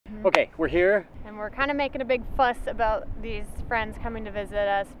Okay, we're here. And we're kind of making a big fuss about these friends coming to visit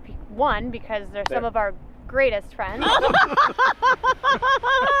us. One, because they're some of our greatest friends.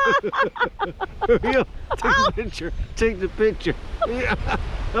 Take the picture. Yeah,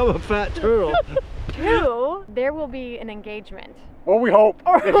 I'm a fat turtle. Two, there will be an engagement. Well, we hope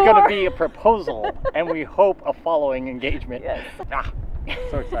it's going to be a proposal, and we hope a following engagement. Yes. Ah,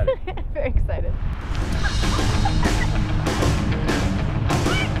 so excited. Very excited.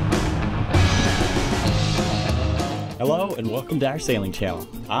 Hello and welcome to our sailing channel.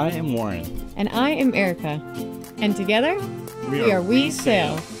 I am Warren. And I am Erica. And together, we are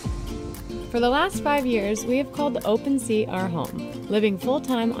WESail. For the last 5 years, we have called the open sea our home, living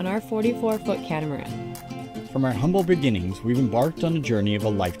full-time on our 44-foot catamaran. From our humble beginnings, we've embarked on a journey of a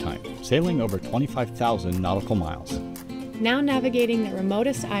lifetime, sailing over 25,000 nautical miles. Now navigating the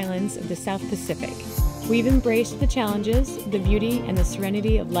remotest islands of the South Pacific, we've embraced the challenges, the beauty, and the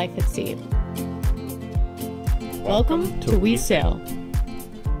serenity of life at sea. Welcome to WESail.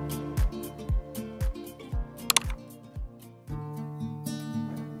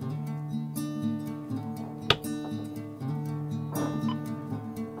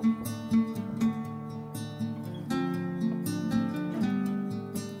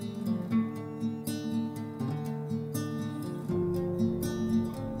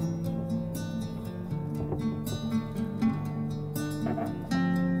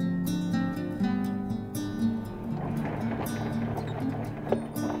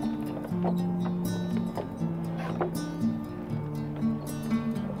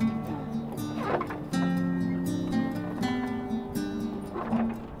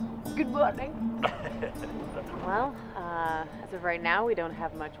 Good morning. Well, as of right now, we don't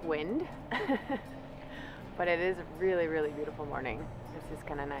have much wind, but it is a really, really beautiful morning. This is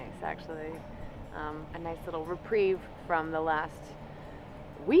kind of nice, actually. A nice little reprieve from the last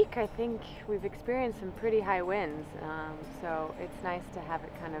week. I think we've experienced some pretty high winds, so it's nice to have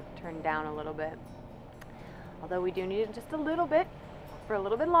it kind of turned down a little bit. Although we do need it just a little bit, for a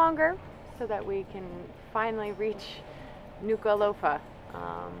little bit longer, so that we can finally reach Nuku'alofa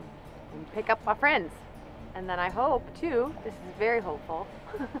and pick up our friends. And then I hope too, this is very hopeful,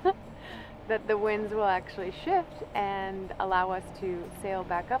 that the winds will actually shift and allow us to sail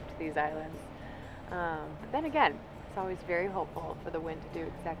back up to these islands. But then again, it's always very hopeful for the wind to do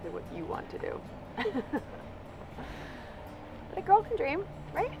exactly what you want to do. But a girl can dream,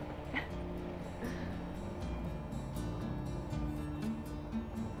 right?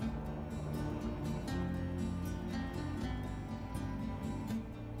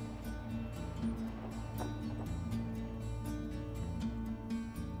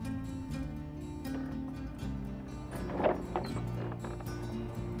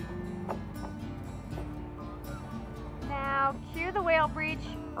 Now cue the whale breach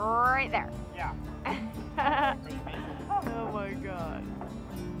right there. Yeah. Oh my god.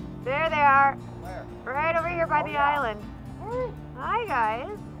 There they are. Where? Right over here by the island. Hi guys.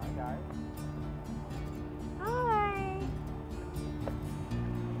 Hi guys. Hi.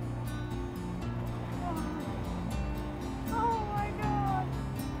 Oh my god.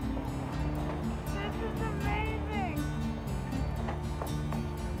 This is amazing.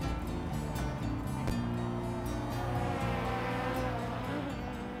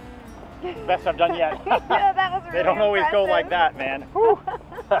 Best I've done yet. Yeah, that was really They don't always go like impressive. that, man. Whew.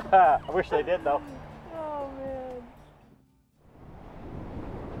 I wish they did though. Oh man.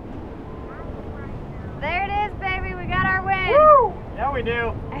 There it is, baby. We got our win. Woo! Yeah, we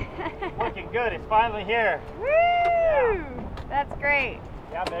do. Looking good. It's finally here. Woo! Yeah. That's great.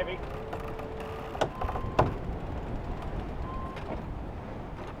 Yeah, baby.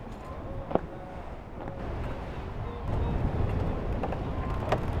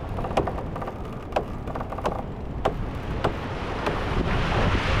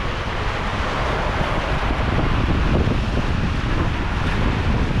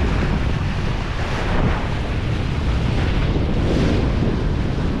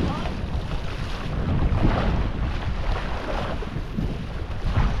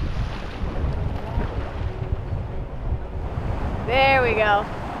 There we go.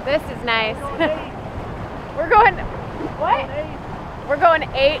 This is nice. We're going, what? We're going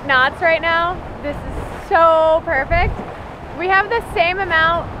 8 knots right now. This is so perfect. We have the same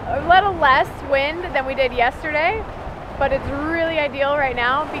amount, a little less wind than we did yesterday, but it's really ideal right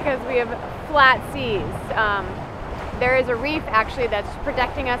now because we have flat seas. There is a reef actually that's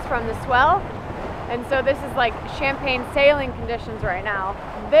protecting us from the swell, and so this is like champagne sailing conditions right now.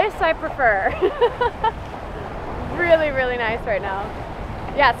 This I prefer. Really, really nice right now.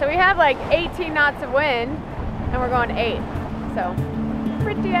 Yeah, so we have like 18 knots of wind and we're going 8. So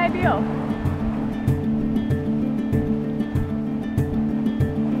pretty ideal.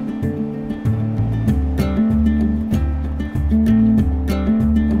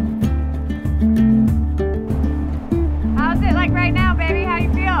 How's it like right now, baby? How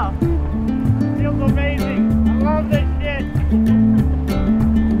you feel? Feels amazing. I love this shit.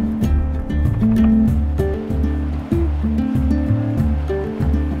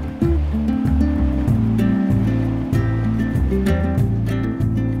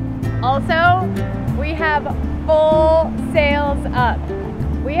 Also, we have full sails up.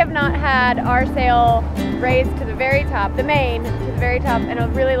 We have not had our sail raised to the very top, the main, to the very top in a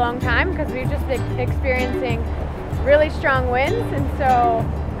really long time because we've just been experiencing really strong winds. And so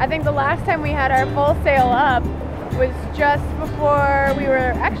I think the last time we had our full sail up was just before we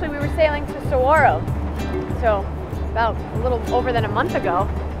were sailing to Saguaro. So about a little over than a month ago.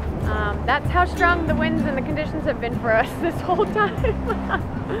 That's how strong the winds and the conditions have been for us this whole time.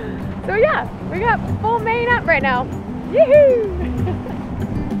 So yeah, we got full main up right now. Yoo-hoo!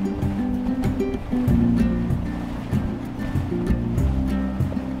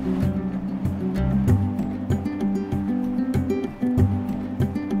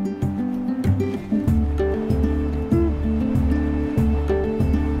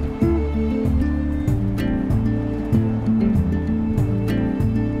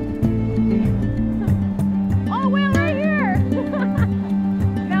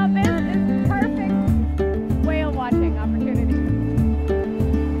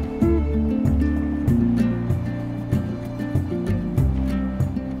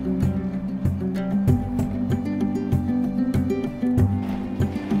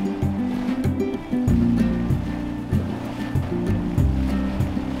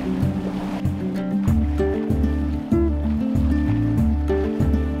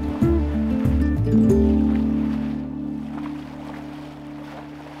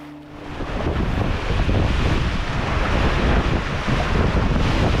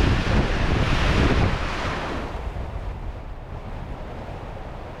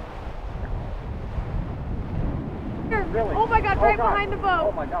 Really? Oh my God, right behind the boat.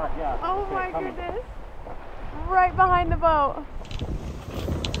 Oh my God, yeah. Oh Okay, my coming. goodness. Right behind the boat.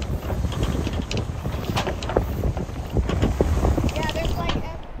 Yeah, there's like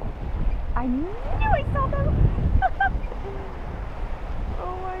I knew I saw them.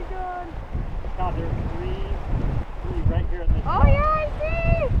 Oh my God. God, there's three right here in this. Oh yeah, I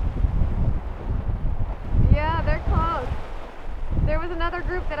see. Yeah, they're close. There was another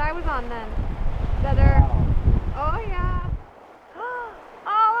group that I was on then. That are. Wow. Oh yeah.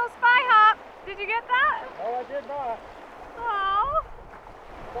 Oh, little spy hop. Did you get that? Oh, I did not. Oh.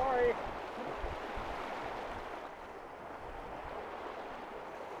 Sorry.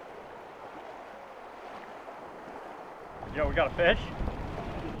 Yo, we got a fish?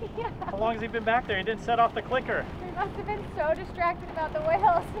 Yeah. How long has he been back there? He didn't set off the clicker. We must have been so distracted about the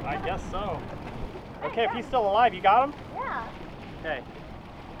whales. I guess so. Okay, if he's still alive, you got him? Yeah. Okay.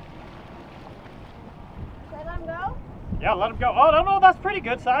 Should I let him go? Yeah, let him go. Oh, no, that's pretty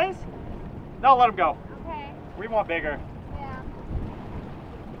good size. No, let him go. Okay. We want bigger. Yeah.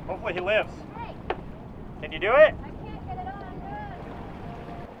 Hopefully he lives. Hey, Can you do it? I can't get it on.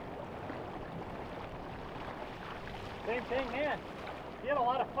 Same thing, man. He had a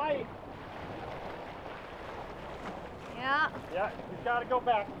lot of fight. Yeah. Yeah, he's got to go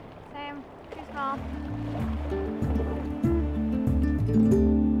back. Same. Too small.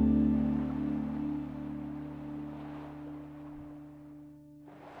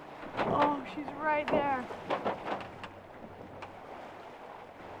 Oh, she's right there.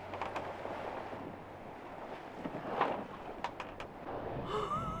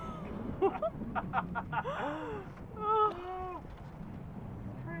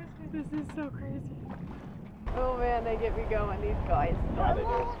 This is so crazy. Oh man, they get me going, these guys. Yeah, they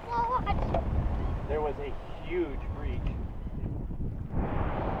do. There was a huge freak.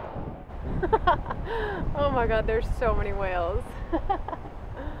 Oh my God, there's so many whales.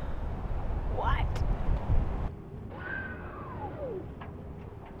 What?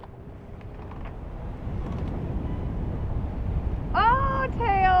 Oh,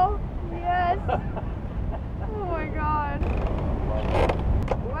 tail. Yes. Oh my God.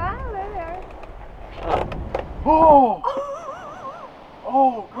 Wow, they're there. Oh!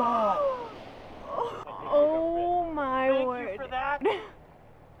 Oh God! Oh my Thank word. you for that.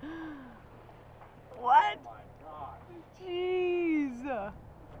 What? Oh my God! Jeez.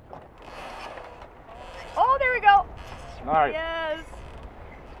 Oh, there we go. Nice. Yes.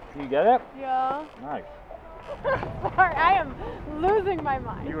 You get it? Yeah. Nice. Sorry, I am losing my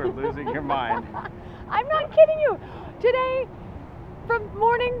mind. You are losing your mind. I'm not kidding you. Today, from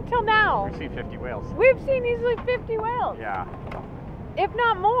morning till now. We've seen 50 whales. We've seen easily 50 whales. Yeah. If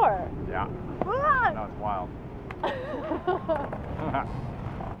not more. Yeah. Ah! No, it's wild.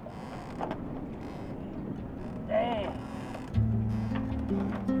 Dang.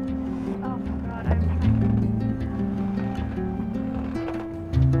 Oh my God,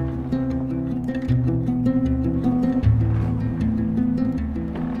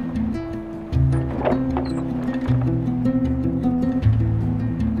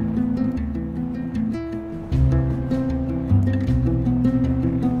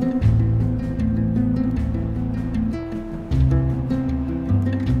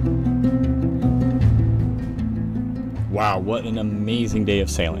 Wow, what an amazing day of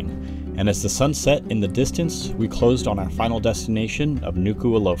sailing. And as the sun set in the distance, we closed on our final destination of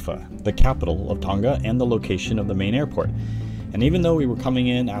Nuku'alofa, the capital of Tonga and the location of the main airport. And even though we were coming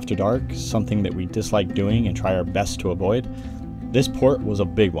in after dark, something that we dislike doing and try our best to avoid, this port was a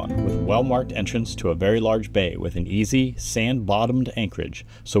big one, with well-marked entrance to a very large bay with an easy, sand-bottomed anchorage,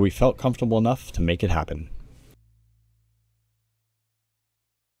 so we felt comfortable enough to make it happen.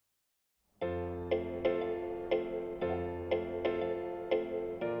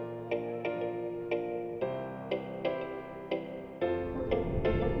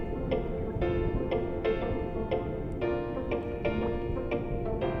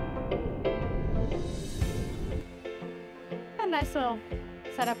 Nice little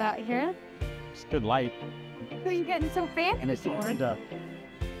setup out here. It's good light. Who are you getting so fancy? And it's hard to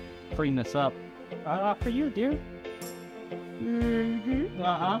freen this up. For you, dear. Mm-hmm.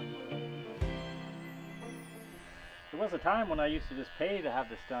 Uh-huh. There was a time when I used to just pay to have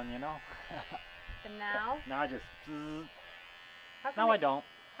this done, you know? And now? Now I just... I don't.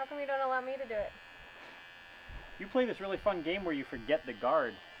 How come you don't allow me to do it? You play this really fun game where you forget the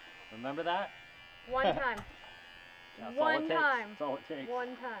guard. Remember that? One time. That's all it One takes. time. That's all it takes.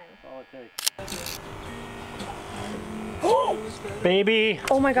 One time. That's all it takes. Baby!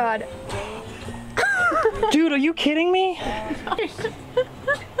 Oh my God. Dude, are you kidding me? I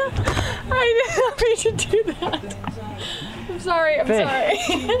didn't know you should do that. I'm sorry, I'm sorry.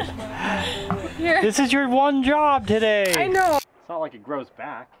 Here. This is your one job today! I know. It's not like it grows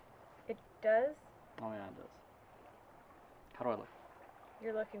back. It does? Oh yeah, it does. How do I look?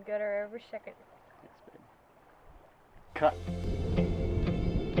 You're looking gooder every second. Thanks, babe. Cut.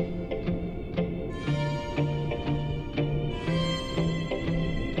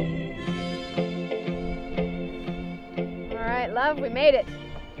 All right, love, we made it.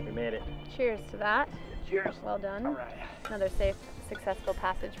 We made it. Cheers to that. Cheers. Well done. All right. Another safe, successful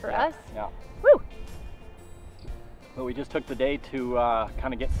passage for us. Yeah. Woo! But we just took the day to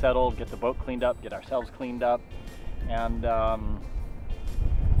kind of get settled, get the boat cleaned up, get ourselves cleaned up, and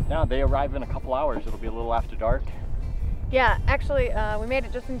yeah, they arrive in a couple hours. It'll be a little after dark. Yeah, actually, we made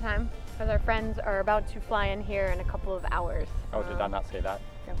it just in time because our friends are about to fly in here in a couple of hours. Oh, did I not say that?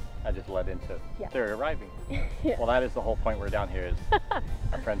 No. I just led into they're arriving. Yeah. Well, that is the whole point we're down here is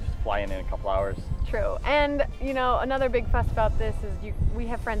our friends just flying in a couple hours. True. And, you know, another big fuss about this is we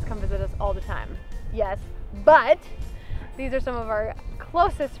have friends come visit us all the time. Yes, but these are some of our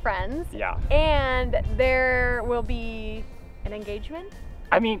closest friends. Yeah. And there will be an engagement.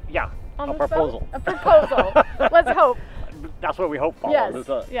 I mean, yeah, a proposal. A proposal. Let's hope. That's what we hope for. Yes, Is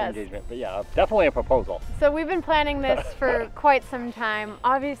a yes. engagement. But yeah, definitely a proposal. So we've been planning this for quite some time.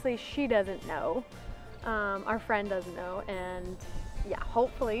 Obviously, she doesn't know. Our friend doesn't know, and yeah,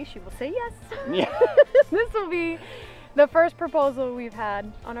 hopefully she will say yes. Yeah. This will be the first proposal we've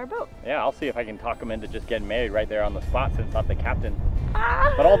had on our boat. Yeah, I'll see if I can talk them into just getting married right there on the spot since I'm the captain.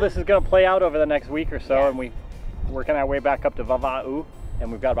 Ah! But all this is going to play out over the next week or so, Yes. and we're working our way back up to Vava'u.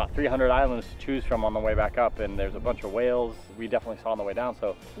 And we've got about 300 islands to choose from on the way back up, and there's a bunch of whales we definitely saw on the way down.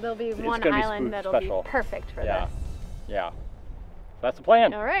 So there'll be it's one gonna be island that'll special. be perfect for Yeah, this. yeah. So that's the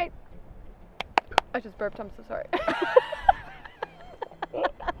plan. All right. I just burped. I'm so sorry.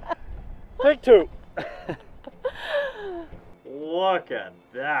 Take two. Look at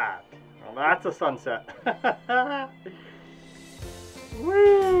that. Well, that's a sunset.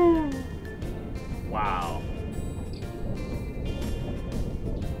 Woo! Wow.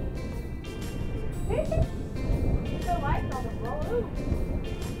 The lights on the balloon.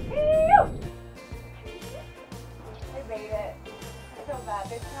 They made it. So bad.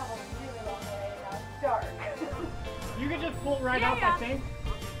 They traveled a really long way and now it's dark. You can just pull right Yeah, out, yeah. I think.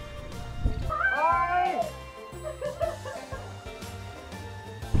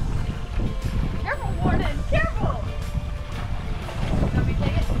 Careful, Warden! Careful! Let me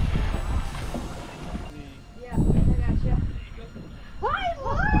take it. Yeah, I got you. Hi,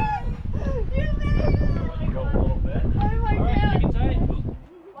 Warden! You made it! Go a little bit. Oh my All right, God! keep it tight.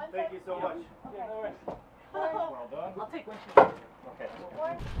 so much. Well done. I'll take one. Okay.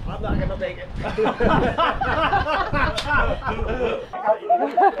 I'm not gonna make it.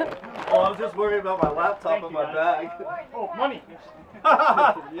 Well, I'm just worried about my laptop and my bag. Oh, money.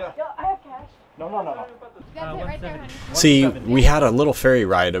 Yeah. I have cash. No. That's it right there, honey. See, we had a little ferry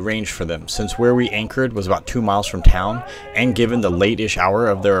ride arranged for them since where we anchored was about 2 miles from town, and given the late-ish hour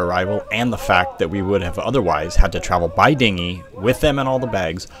of their arrival and the fact that we would have otherwise had to travel by dinghy with them and all the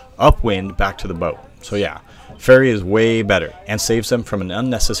bags upwind back to the boat. So yeah, ferry is way better and saves them from an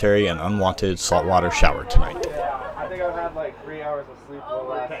unnecessary and unwanted saltwater shower tonight. I think I've had like 3 hours of sleep for the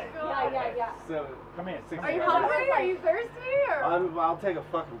last Yeah. 7. Come here. 6 Are you hours. hungry? Are you thirsty? Or? I'll take a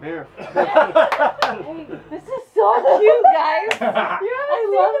fucking beer. Hey, this is so cute, guys. You haven't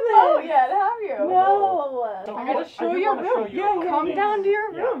seen the boat yet, have you? No. So I gotta I show do you a wanna room. show you a Come couple down things. to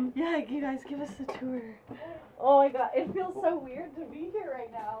your Yeah. room. Yeah, you guys give us a tour. Oh my god, it feels so weird to be here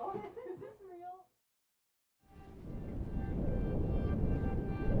right now. Is this real?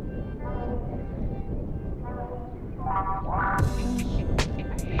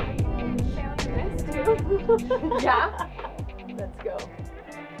 Yeah? Let's go.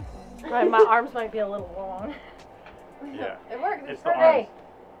 My arms might be a little long. Yeah. It works. It's It's the perfect. arms.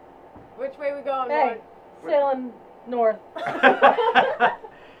 Which way we going? Hey, sailing north. What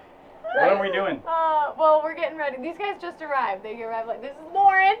are we doing? Well, we're getting ready. These guys just arrived. They arrived like, this is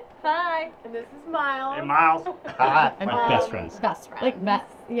Lauren. Hi. And this is Miles. Hey, Miles. My best friends. Best friend. Like that,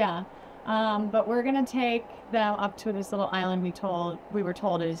 yeah. But we're gonna take them up to this little island we were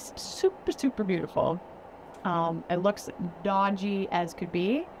told is super beautiful. It looks dodgy as could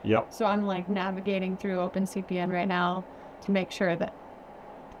be. Yep. So I'm like navigating through OpenCPN right now to make sure that,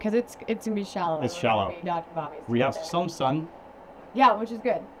 because it's gonna be shallow. It's shallow. Be dodgy bobbies. We have some sun. Yeah, which is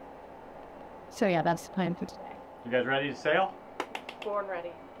good. So yeah, that's the plan for today. You guys ready to sail? Born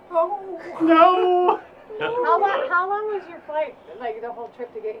ready. Oh. No. How long was your flight, like the whole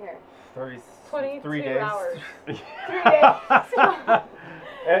trip to get here? 33 days. hours. 3 days.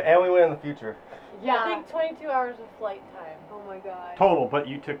 And we went in the future. Yeah. I think 22 hours of flight time. Oh my god. Total, but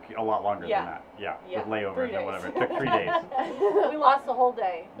you took a lot longer Yeah. than that. Yeah. Yeah. With layovers 3 and days. whatever. It took 3 days. We lost the whole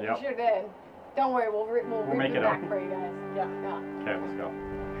day. You Yep. sure did. Don't worry, we'll make it back up. for you guys. Yeah. Yeah. Okay, let's go.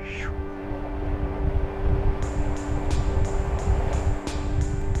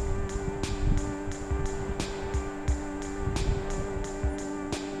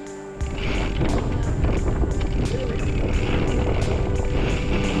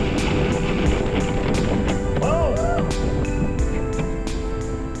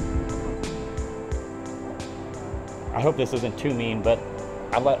 I hope this isn't too mean, but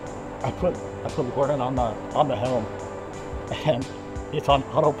I put Gordon on the helm, and it's on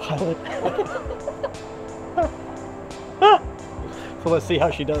autopilot. So let's see how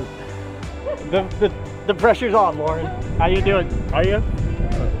she does. The pressure's on, Lauren. How you doing? Are you?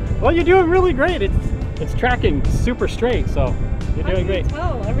 Well, you're doing really great. It's tracking super straight, so you're doing great.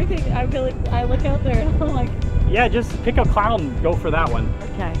 Well, everything, I look out there and I'm like, Yeah, just pick a cloud and go for that one.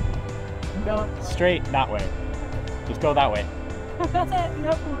 okay. Go straight that way. Just go that way.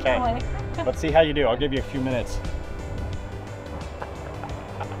 Nope. Okay. Let's see how you do. I'll give you a few minutes.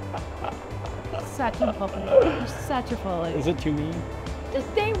 Such a puppy. You're such a bully. Is it too mean? It's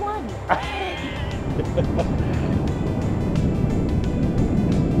day one.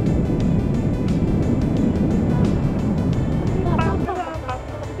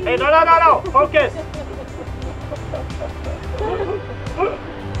 Hey, no! Focus!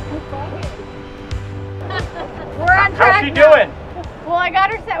 We're on track. How's she now. doing? Well, I got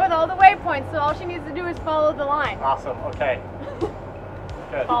her set with all the waypoints, so all she needs to do is follow the line. Awesome. Okay.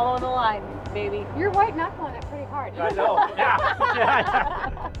 Good. Follow the line, baby. You're white knuckling it pretty hard. I know.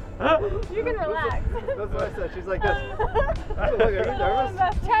 Yeah. You can relax. That's what I said. She's like this. Look, are you nervous?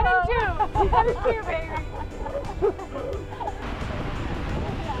 That's 10 and 2. 10 and 2, baby.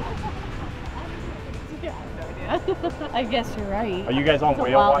 I guess you're right. Are you guys on It's a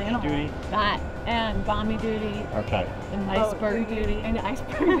whale wild watch animal. duty? That and bomby duty Okay. and iceberg duty and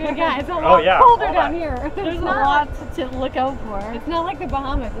iceberg duty. Yeah, it's a Oh, lot yeah, colder all down that. here. There's a not lot to look out for. It's not like the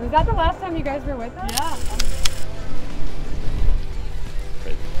Bahamas. Was that the last time you guys were with us? Yeah.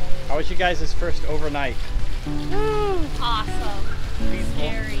 How was you guys' first overnight? Awesome.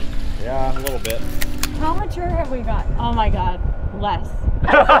 Scary. Yeah, a little bit. How mature have we got? Oh my God. Less.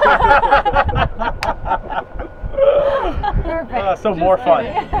 Perfect. So more fun.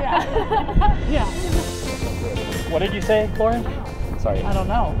 Yeah. What did you say, Lauren? Sorry. I don't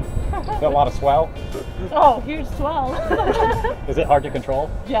know. Is that a lot of swell? Oh, huge swell. Is it hard to control?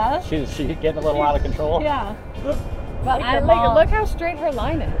 Yes. She getting a little out of control? Yeah. But I look how straight her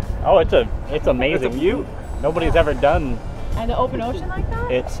line is. Oh, it's amazing. Nobody's ever done And the open ocean like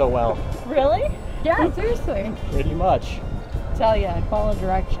that? it so well. Really? Yeah, seriously. Pretty much. Tell you, I follow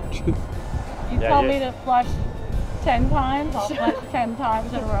directions. You tell me to flush 10 times, I'll flush 10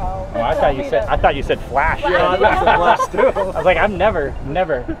 times in a row. Oh, I thought you said flash. Yeah, I said flash too. I was like, I've never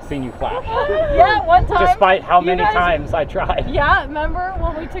seen you flash. Yeah, one time. Despite how many times I tried. Yeah, remember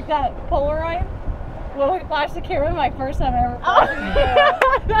when we took that Polaroid? When we flashed the camera, my first time ever flashed the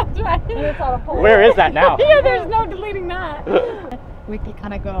camera. That's right. And it's on a Polaroid. Where is that now? Yeah, there's no deleting that. We can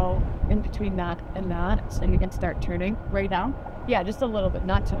kind of go in between that and that, so you can start turning right now. Yeah, just a little bit,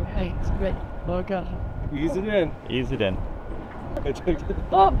 not too high. Good. Okay. Ease it in. Ease it in.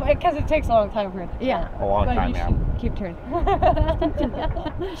 Well, because it takes a long time for it. Yeah. A long but time you now. should keep turning.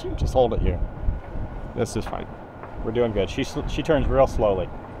 Just hold it here. This is fine. We're doing good. She turns real slowly.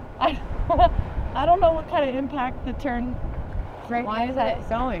 I don't know what kind of impact the turn. Right. Why is that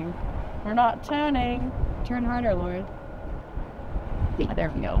going? We're not turning. Turn harder, Lauren. Yeah, there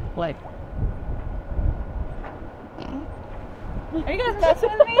we go. Like. Are you guys messing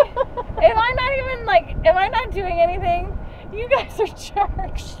with me? Am I not doing anything? You guys are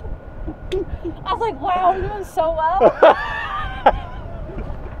jerks. I was like, wow, I'm doing so well.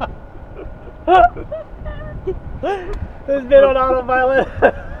 This been on autopilot.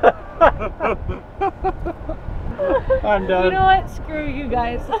 I'm done. You know what? Screw you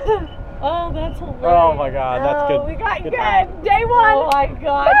guys. Oh, that's hilarious. Oh my God, that's good. We got good. Good. Day one. Oh my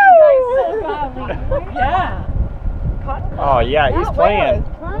God, Woo! you guys so got me. Yeah. Oh yeah, he's playing.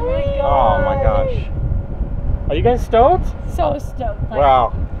 Oh my gosh. Are you guys stoked? So stoked. Like,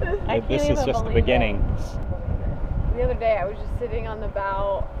 Wow. I This can't is even just the believe beginning. The other day I was just sitting on the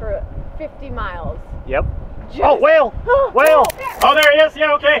bow for 50 miles. Yep. Oh, whale! Whale! Oh, there he is.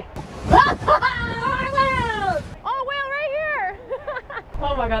 Yeah, okay. Oh, whale right here!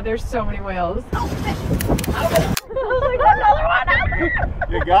 Oh my God, there's so many whales. Another one!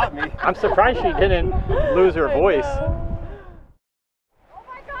 You got me. I'm surprised she didn't lose her voice. Oh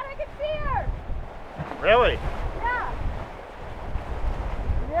my God, I can see her! Really? Yeah.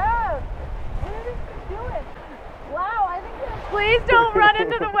 Yeah. What are you doing? Wow, I think you're... Please don't run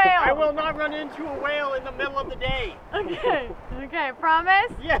into the whale. I will not run into a whale in the middle of the day. Okay. Okay,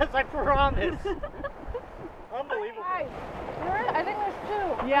 promise? Yes, I promise. Unbelievable. Guys, I think there's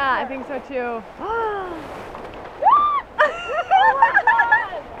two. Yeah, I think so too. Oh my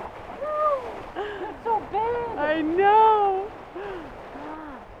God! It's so big. I know.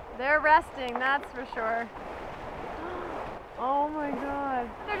 They're resting, that's for sure. Oh my God.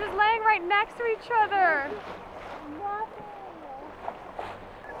 They're just laying right next to each other.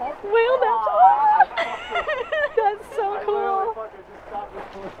 Whale nest. That's so cool.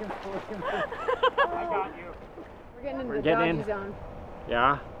 I got you. We're getting into We're the getting doggy zone.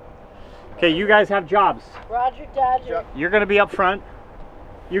 Yeah. Okay, you guys have jobs. Roger Dodger. You're gonna be up front.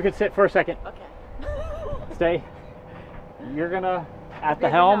 You can sit for a second. Okay. Stay. You're gonna at the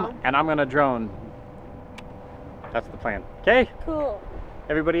Maybe helm, no. and I'm gonna drone. That's the plan. Okay. Cool.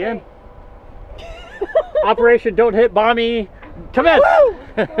 Everybody in. Operation Don't Hit Bommy. Commence. Oh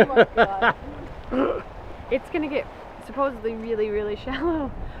my God. It's gonna get supposedly really, really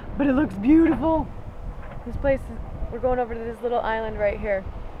shallow, but it looks beautiful. This place is, we're going over to this little island right here.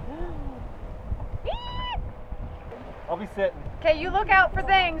 I'll be sitting. Okay, you look out for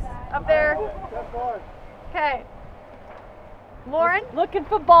things up there. Okay. Lauren, Looking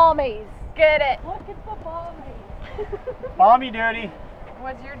for balmies. get it. Looking for balmies. Bommy duty.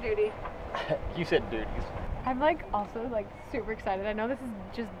 What's your duty? You said duties. I'm like also like super excited. I know this is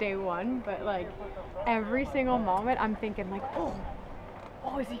just day one, but like every single moment I'm thinking like, oh,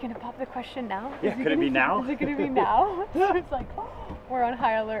 is he gonna pop the question now? Yeah, could it be now? Is it gonna be now? So it's like, we're on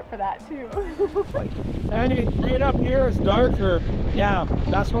high alert for that too. And it up here is darker. Yeah,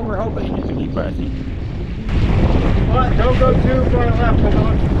 that's what we're hoping it can be breathy. But don't go too far left because it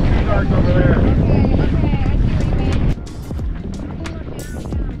looks too dark over there. Okay, I see what you mean.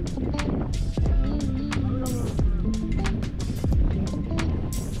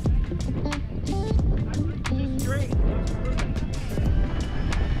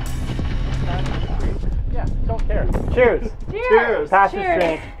 Yeah, don't care. Cheers. Cheers. Pass the Cheers.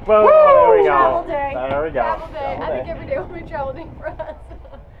 drink. Whoa, Woo! there we go. Travel day. There we go. Travel day. Travel I think day. every day will be travel day for us.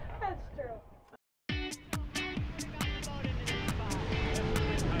 That's true.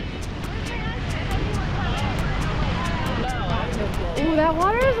 Ooh, that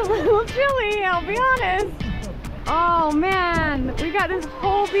water is a little chilly, I'll be honest. Oh man, we got this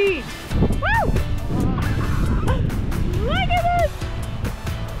whole beach. Woo! Look at this!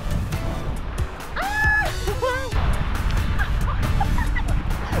 Ah!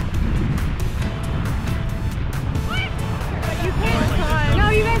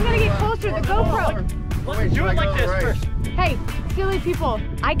 right. Do it like this right. first. Hey, silly people,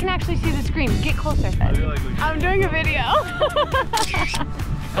 I can actually see the screen. Get closer. I feel like we should. I'm doing a video.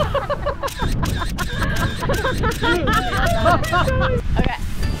 Okay,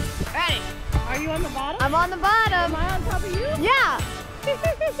 ready? Are you on the bottom? I'm on the bottom. Am I on top of you? Yeah.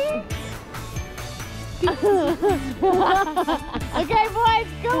 Okay, boys,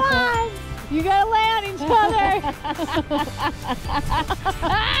 come on. You gotta lay on each other.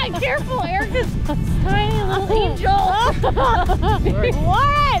 Ah, careful, Erica's tiny little angel.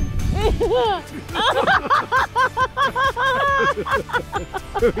 One.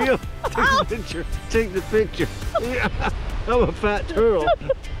 Take the picture. I'm a fat turtle.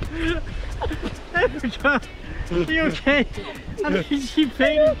 You okay? She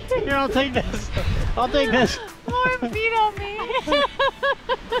painted. Here, I'll take this. I'll take this. Lauren beat on me.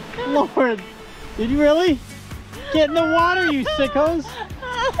 Lord, did you really? Get in the water, you sickos.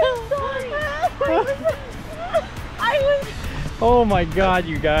 Oh my God,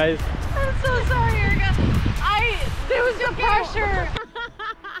 you guys. I'm so sorry, Erica. There was no pressure.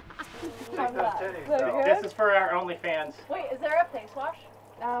 This is for our OnlyFans. Wait, is there a face wash?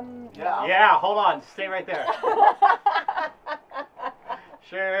 Yeah, hold on. Stay right there.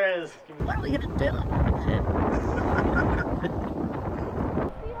 Sure is. What are we gonna do?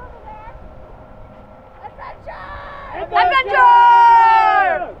 Adventure!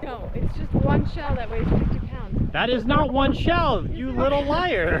 No, it's just one shell that weighs 50 pounds. That is not one shell, you little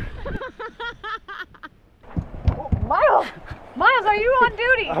liar. Miles, are you on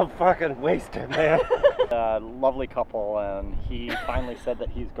duty? I'm fucking wasted, man. Lovely couple, and he finally said that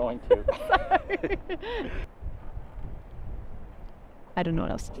he's going to. I don't know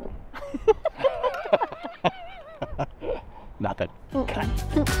what else to do. Nothing.